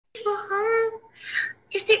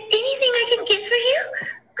Is there anything I can get for you?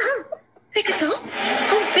 Oh, like a doll?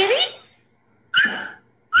 Oh, really?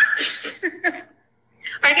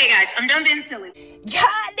 Okay, guys, I'm done being silly.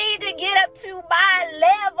 Y'all need to get up to my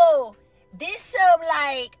level. This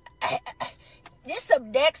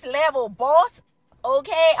some next level, boss.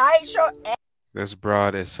 Okay, I ain't sure. This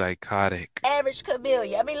broad is psychotic. Average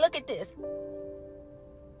chameleon. I mean, look at this.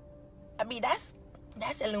 I mean, that's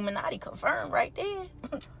Illuminati confirmed right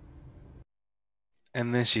there.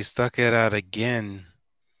 And then she stuck it out again.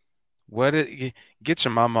 Get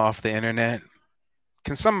your mama off the internet.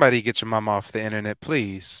 Can somebody get your mama off the internet,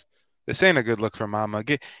 please? This ain't a good look for mama.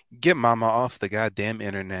 Get mama off the goddamn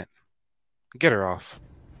internet. Get her off.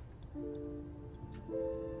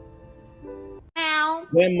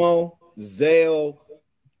 Venmo, Zelle,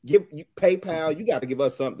 PayPal. You got to give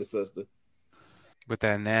us something, sister. With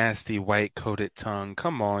that nasty white coated tongue.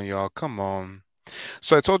 Come on, y'all. Come on.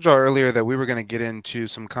 So I told y'all earlier that we were going to get into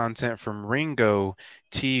some content from Ringo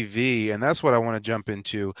TV, and that's what I want to jump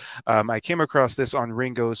into. I came across this on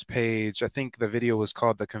Ringo's page. I think the video was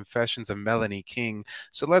called The Confessions of Melanie King.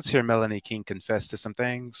 So let's hear Melanie King confess to some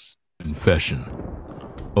things. Confession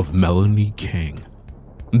of Melanie King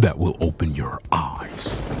that will open your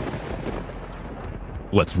eyes.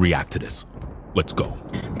 Let's react to this. Let's go.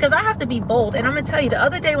 Because I have to be bold. And I'm going to tell you, the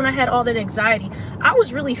other day when I had all that anxiety, I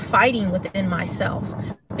was really fighting within myself.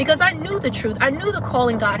 Because I knew the truth. I knew the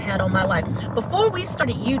calling God had on my life. Before we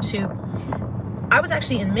started YouTube, I was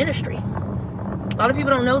actually in ministry. A lot of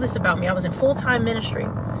people don't know this about me. I was in full-time ministry.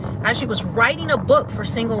 I actually was writing a book for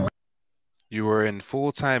single women. You were in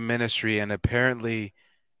full-time ministry, and apparently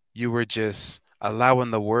you were just allowing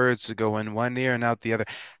the words to go in one ear and out the other.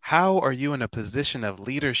 How are you in a position of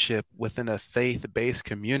leadership within a faith-based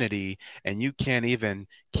community and you can't even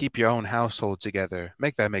keep your own household together?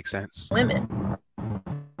 Make that make sense. Women.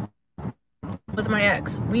 With my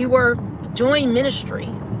ex, we were doing ministry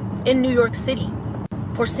in New York City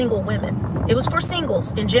for single women. It was for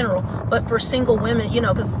singles in general, but for single women, you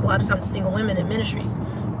know, because a lot of times it's single women in ministries.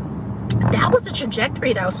 That was the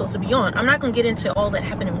trajectory that I was supposed to be on. I'm not going to get into all that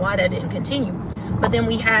happened and why that didn't continue. But then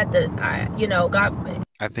we had God.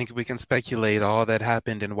 I think we can speculate all that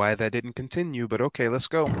happened and why that didn't continue, but okay, let's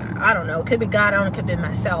go. I don't know. It could be God. I don't know. It could be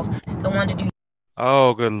myself. The one to do.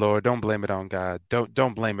 Oh, good Lord. Don't blame it on God.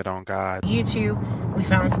 Don't blame it on God. YouTube.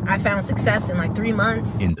 I found success in like 3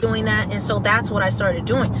 months doing that. And so that's what I started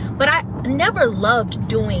doing. But I never loved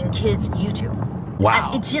doing kids YouTube.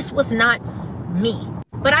 Wow. It just was not me.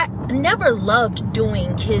 But I never loved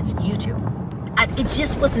doing kids YouTube. It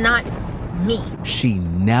just was not me. She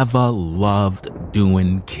never loved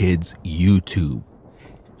doing kids YouTube.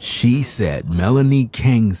 She said, Melanie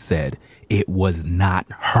King said, it was not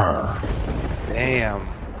her. Damn.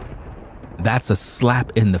 That's a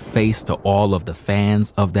slap in the face to all of the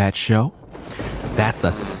fans of that show. That's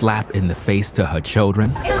a slap in the face to her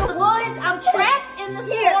children. In the woods, I'm trapped in the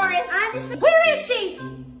forest. Where is she?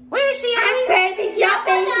 Where is she? I'm crazy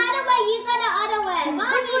jumping. You go the other way.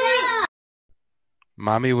 Mommy,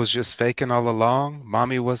 Mommy was just faking all along.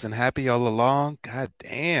 Mommy wasn't happy all along. God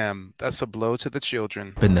damn, that's a blow to the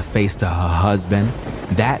children. In the face to her husband,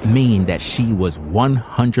 that mean that she was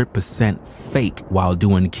 100% fake while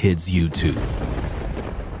doing kids YouTube.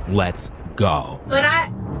 Let's go. But I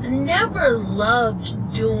never loved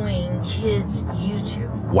doing kids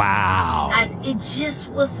YouTube. Wow. It just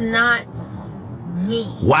was not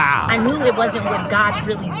me. Wow. I knew it wasn't what God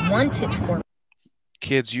really wanted for me.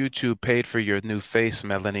 Kids YouTube paid for your new face,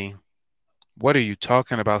 Melanie. What are you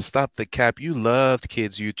talking about? Stop the cap. You loved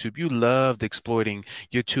kids YouTube. You loved exploiting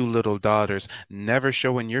your two little daughters, never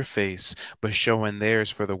showing your face, but showing theirs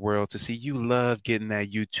for the world to see. You loved getting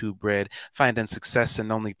that YouTube bread, finding success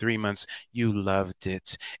in only 3 months. You loved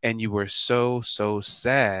it. And you were so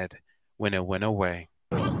sad when it went away.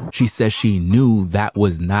 She says she knew that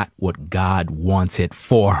was not what God wanted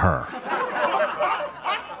for her.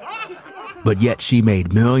 But yet she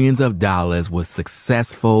made millions of dollars, was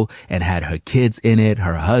successful, and had her kids in it,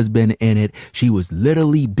 her husband in it. She was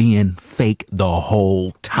literally being fake the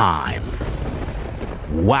whole time.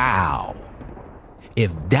 Wow.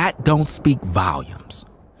 If that don't speak volumes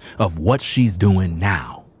of what she's doing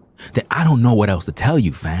now, then I don't know what else to tell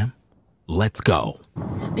you, fam. Let's go.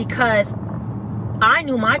 Because I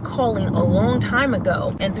knew my calling a long time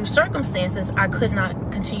ago, and through circumstances, I could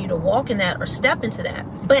not continue to walk in that or step into that.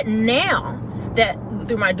 But now that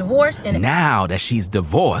through my divorce and now that she's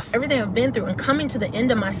divorced, everything I've been through and coming to the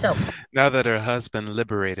end of myself. Now that her husband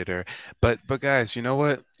liberated her. But guys, you know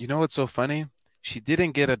what? You know what's so funny? She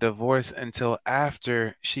didn't get a divorce until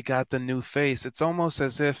after she got the new face. It's almost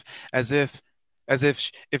as if As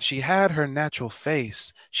if she had her natural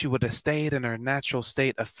face, she would have stayed in her natural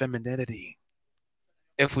state of femininity,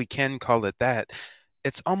 if we can call it that.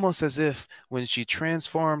 It's almost as if when she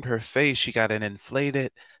transformed her face, she got an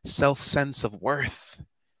inflated self-sense of worth.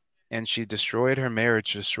 And she destroyed her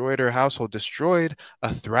marriage, destroyed her household, destroyed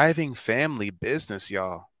a thriving family business,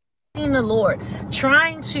 y'all. The Lord,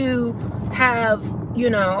 trying to have,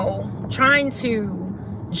 trying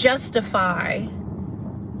to justify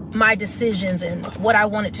my decisions and what I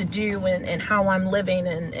wanted to do and how I'm living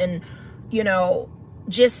and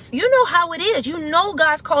just, how it is.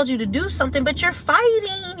 God's called you to do something, but you're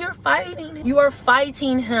fighting. You are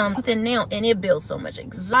fighting him tooth and nail, and it builds so much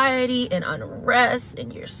anxiety and unrest,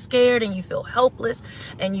 and you're scared and you feel helpless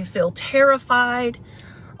and you feel terrified.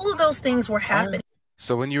 All of those things were happening.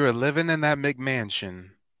 So when you were living in that McMansion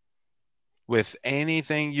with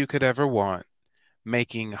anything you could ever want,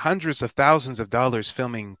 making hundreds of thousands of dollars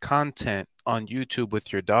filming content on YouTube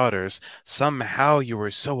with your daughters, somehow you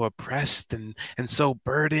were so oppressed and so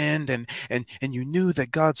burdened and you knew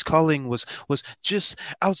that God's calling was just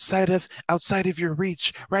outside of your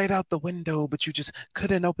reach, right out the window, but you just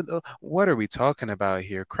couldn't open the... What are we talking about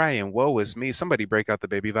here? Crying, woe is me. Somebody break out the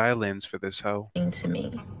baby violins for this hoe. To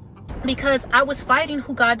me, because I was fighting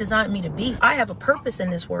who God designed me to be. I have a purpose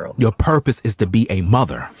in this world. Your purpose is to be a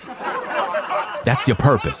mother. That's your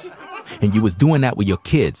purpose. And you was doing that with your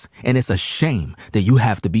kids. And it's a shame that you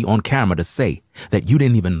have to be on camera to say that you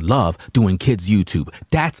didn't even love doing kids YouTube.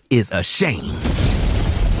 That is a shame.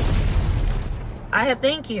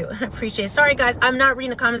 Thank you. I appreciate it. Sorry guys, I'm not reading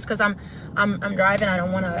the comments because I'm driving. I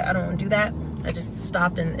don't want to do that. I just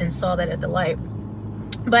stopped and saw that at the light.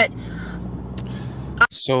 But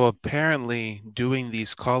so apparently doing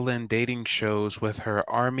these call-in dating shows with her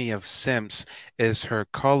army of simps is her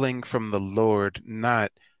calling from the Lord,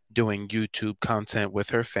 not doing YouTube content with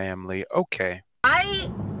her family. Okay. I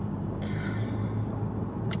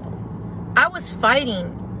was fighting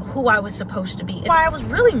who I was supposed to be. I was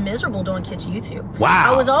really miserable doing kids YouTube.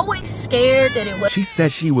 Wow. I was always scared that it was... She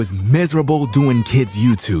said she was miserable doing kids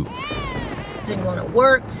YouTube. Wasn't going to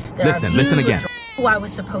work. Listen again. Who I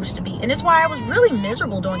was supposed to be, and it's why I was really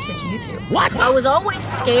miserable doing kids YouTube. What? I was always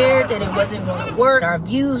scared that it wasn't going to work. Our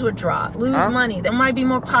views would drop, lose money. That might be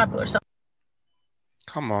more popular. So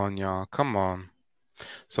come on, y'all, come on.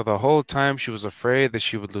 So the whole time she was afraid that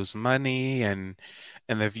she would lose money and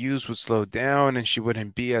the views would slow down and she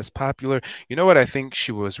wouldn't be as popular. You know what I think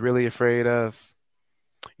she was really afraid of?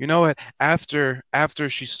 You know what? After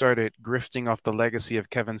she started grifting off the legacy of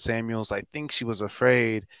Kevin Samuels, I think she was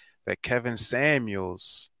afraid that Kevin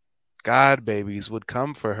Samuels, God babies, would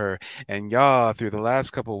come for her. And y'all, through the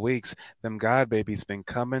last couple of weeks, them God babies been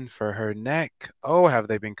coming for her neck. Oh, have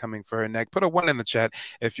they been coming for her neck? Put a 1 in the chat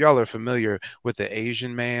if y'all are familiar with the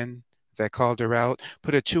Asian man that called her out.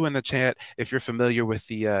 Put a 2 in the chat if you're familiar with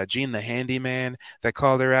the Gene the Handyman that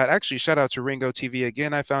called her out. Actually, shout out to Ringo TV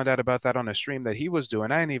again. I found out about that on a stream that he was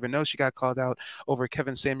doing. I didn't even know she got called out over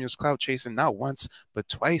Kevin Samuels clout chasing, not once, but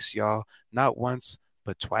twice, y'all. Not once,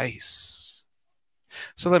 but twice.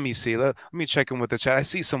 So let me see. Let me check in with the chat. I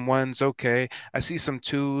see some 1s, okay. I see some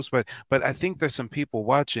 2s, but I think there's some people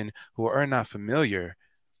watching who are not familiar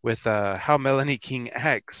with how Melanie King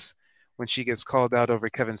acts when she gets called out over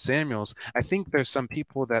Kevin Samuels. I think there's some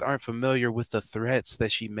people that aren't familiar with the threats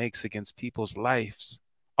that she makes against people's lives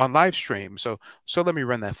on live stream. So let me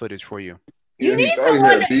run that footage for you. You need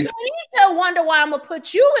to wonder why I'm gonna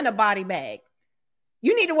put you in a body bag.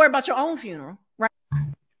 You need to worry about your own funeral, right? You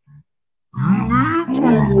need to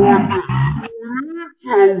wonder why I'm gonna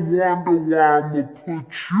put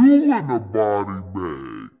you in a body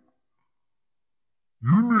bag.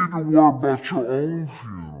 You need to worry about your own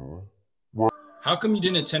funeral. Right? How come you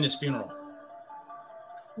didn't attend his funeral?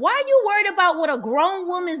 Why are you worried about what a grown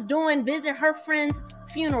woman's doing, visit her friend's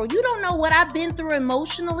funeral? You don't know what I've been through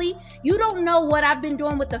emotionally. You don't know what I've been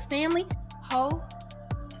doing with the family. Ho.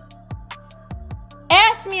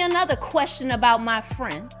 Ask me another question about my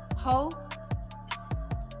friend. Ho.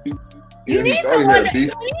 You need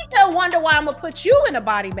to wonder why I'm gonna put you in a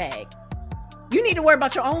body bag. You need to worry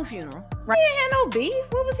about your own funeral. Right? He ain't had no beef.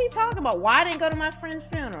 What was he talking about? Why I didn't go to my friend's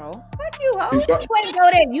funeral? Fuck you, ho. You ain't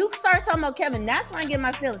go there. You start talking about Kevin. That's when I get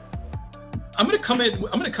my feelings. I'm gonna come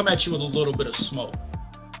at you with a little bit of smoke,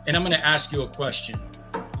 and I'm gonna ask you a question.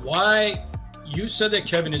 Why you said that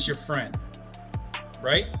Kevin is your friend,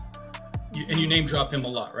 right? And you name drop him a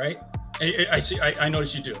lot, right? I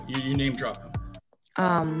notice you do. You name drop him.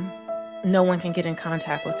 No one can get in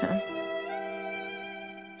contact with him.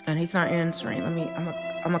 And he's not answering. I'm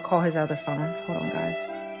gonna call his other phone. Hold on, guys.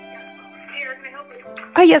 Here, can I help you?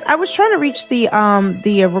 Oh yes, I was trying to reach the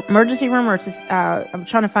emergency room, or I'm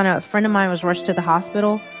trying to find out. A friend of mine was rushed to the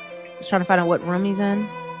hospital. I was trying to find out what room he's in,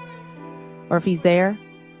 or if he's there.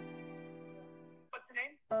 What's the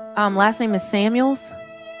name? Last name is Samuels.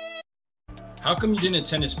 How come you didn't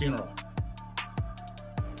attend his funeral?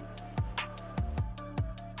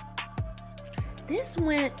 This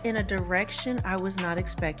went in a direction I was not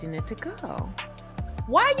expecting it to go.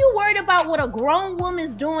 Why are you worried about what a grown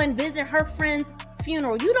woman's doing, visit her friend's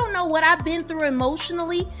funeral? You don't know what I've been through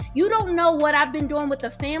emotionally. You don't know what I've been doing with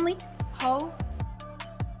the family. Ho.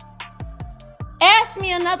 Ask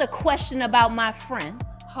me another question about my friend.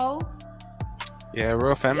 Ho. Yeah,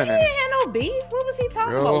 real feminine. He ain't had no beef. What was he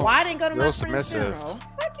talking about? Why I didn't go to my friend's submissive. funeral?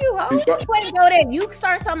 Fuck you, ho. You ain't go there. You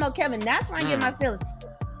start talking about Kevin. That's when I get my feelings.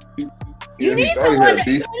 You need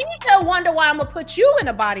to wonder why I'm gonna put you in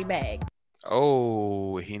a body bag.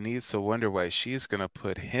 Oh, he needs to wonder why she's gonna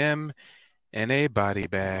put him in a body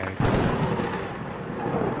bag.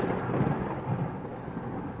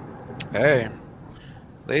 Hey,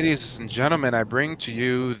 ladies and gentlemen, I bring to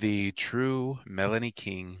you the true Melanie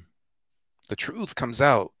King. The truth comes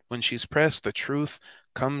out. When she's pressed, the truth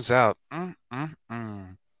comes out.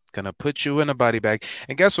 Gonna put you in a body bag.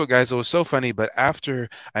 And guess what, guys? It was so funny, but after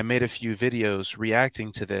I made a few videos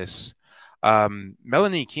reacting to this,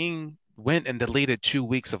 Melanie King went and deleted 2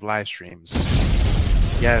 weeks of live streams.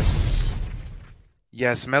 Yes.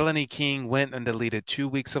 Yes, Melanie King went and deleted 2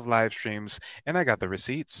 weeks of live streams, and I got the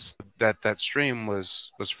receipts that stream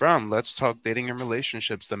was from. Let's Talk Dating and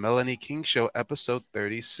Relationships, the Melanie King Show, episode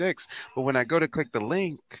 36. But when I go to click the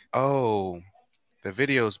link, oh, the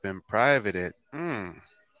video's been privated.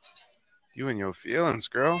 You and your feelings,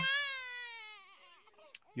 girl.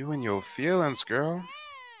 You and your feelings, girl.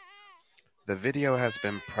 The video has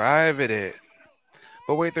been privated.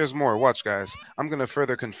 But wait, there's more. Watch, guys. I'm going to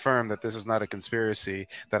further confirm that this is not a conspiracy,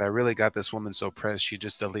 that I really got this woman so pressed she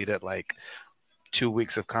just deleted like 2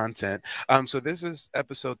 weeks of content. So this is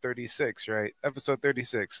episode 36, right? Episode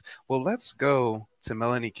 36. Well, let's go to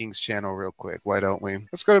Melanie King's channel real quick. Why don't we?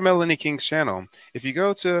 Let's go to Melanie King's channel. If you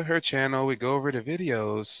go to her channel, we go over to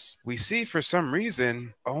videos. We see for some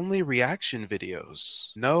reason only reaction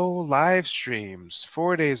videos. No live streams.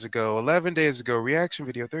 4 days ago, 11 days ago, reaction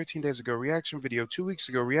video. 13 days ago, reaction video. 2 weeks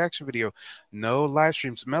ago, reaction video. No live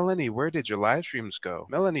streams. Melanie, where did your live streams go?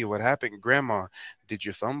 Melanie, what happened? Grandma, did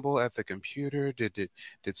you fumble at the computer? Did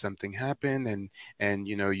something happen and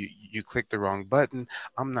you know you clicked the wrong button?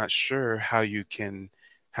 I'm not sure how you can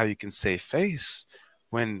save face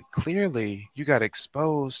when clearly you got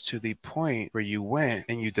exposed to the point where you went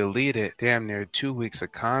and you deleted damn near 2 weeks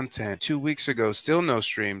of content. 2 weeks ago, still no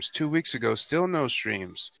streams. 2 weeks ago, still no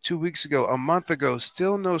streams. 2 weeks ago, a month ago,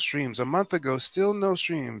 still no streams. A month ago, still no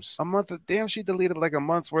streams. Damn, she deleted like a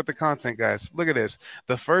month's worth of content, guys. Look at this.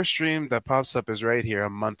 The first stream that pops up is right here a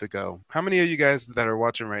month ago. How many of you guys that are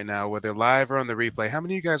watching right now, whether live or on the replay, how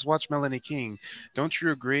many of you guys watch Melanie King? Don't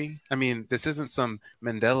you agree? I mean, this isn't some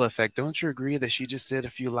Mandela effect. Don't you agree that she just did a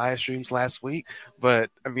few live streams last week? But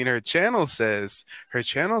I mean, her channel says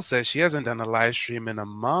she hasn't done a live stream in a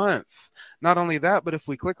month. Not only that, but if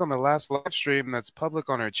we click on the last live stream that's public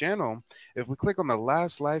on her channel, if we click on the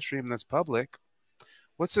last live stream that's public,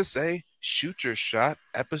 what's it say? Shoot Your Shot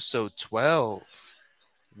episode 12.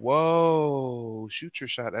 Whoa, Shoot Your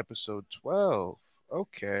Shot episode 12.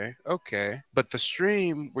 Okay. But the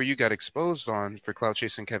stream where you got exposed on for clout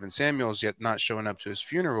chasing Kevin Samuels yet not showing up to his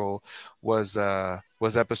funeral was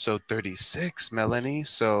episode 36, Melanie.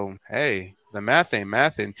 So hey, the math ain't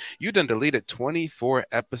mathin'. You done deleted 24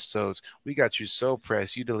 episodes. We got you so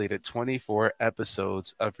pressed. You deleted 24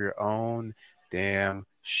 episodes of your own damn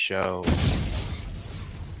show.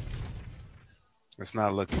 It's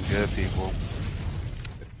not looking good, people.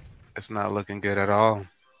 It's not looking good at all.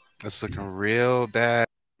 It's looking real bad.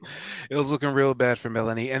 It was looking real bad for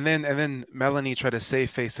Melanie. And then Melanie tried to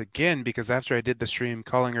save face again, because after I did the stream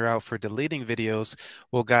calling her out for deleting videos,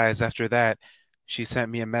 well, guys, after that, she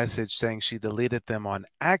sent me a message saying she deleted them on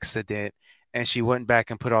accident, and she went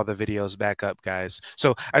back and put all the videos back up, guys.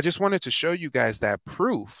 So I just wanted to show you guys that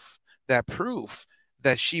proof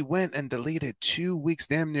that she went and deleted 2 weeks,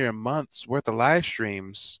 damn near a month's worth of live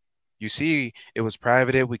streams. You see, it was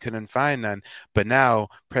privated. We couldn't find none. But now,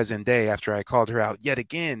 present day, after I called her out yet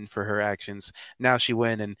again for her actions, now she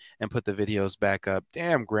went and put the videos back up.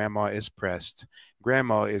 Damn, Grandma is pressed.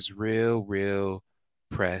 Grandma is real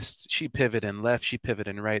pressed. She pivoted left. She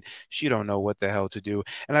pivoted right. She don't know what the hell to do.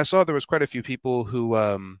 And I saw there was quite a few people who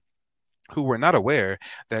were not aware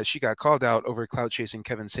that she got called out over clout chasing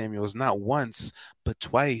Kevin Samuels not once, but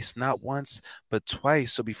twice, not once, but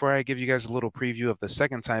twice. So before I give you guys a little preview of the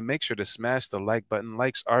second time, make sure to smash the like button.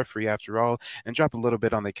 Likes are free after all, and drop a little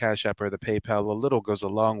bit on the Cash App or the PayPal. A little goes a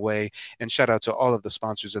long way. And shout out to all of the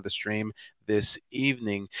sponsors of the stream this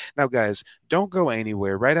evening. Now, guys, don't go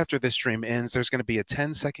anywhere. Right after this stream ends, there's going to be a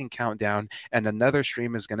 10-second countdown, and another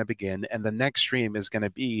stream is going to begin. And the next stream is going to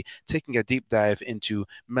be taking a deep dive into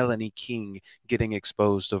Melanie King getting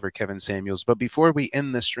exposed over Kevin Samuels. But before we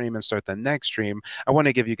end the stream and start the next stream, I want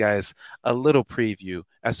to give you guys a little preview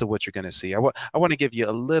as to what you're going to see. I want to give you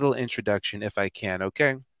a little introduction if I can,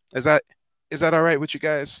 okay? Is that all right with you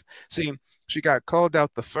guys? See, she got called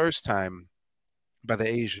out the first time by the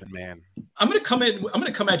Asian man. I'm going to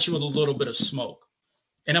come at you with a little bit of smoke,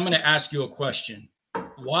 and I'm going to ask you a question.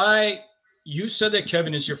 Why you said that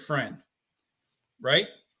Kevin is your friend, right?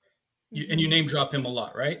 And you name drop him a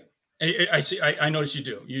lot, right? I see. I notice you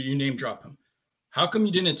do. You name drop him. How come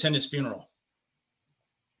you didn't attend his funeral?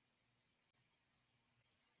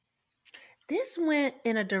 This went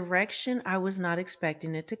in a direction I was not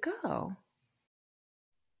expecting it to go.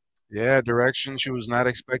 Yeah, direction she was not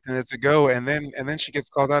expecting it to go, and then she gets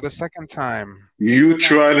called out a second time. You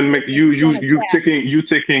try to make you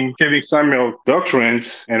taking Kevin Samuel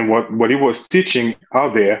doctrines and what he was teaching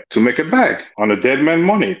out there to make a bag on a dead man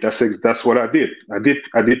money. That's what I did. I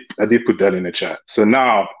did put that in the chat. So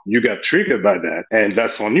now you got triggered by that, and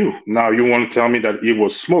that's on you. Now you want to tell me that it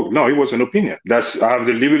was smoke? No, it was an opinion. I have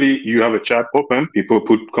the liberty. You have a chat open. People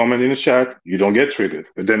put comment in the chat. You don't get triggered.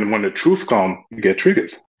 But then when the truth comes, you get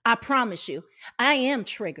triggered. I promise you, I am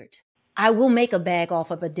triggered. I will make a bag off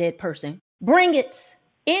of a dead person. Bring it.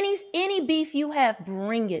 Any beef you have,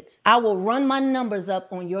 bring it. I will run my numbers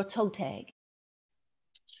up on your toe tag.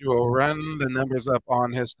 She will run the numbers up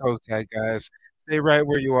on his toe tag, guys. Stay right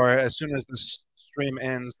where you are. As soon as the stream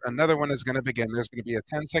ends, another one is going to begin. There's going to be a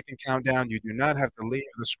 10-second countdown. You do not have to leave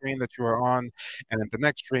the screen that you are on. And then the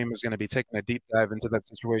next stream is going to be taking a deep dive into that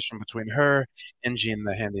situation between her and Gene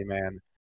the Handyman.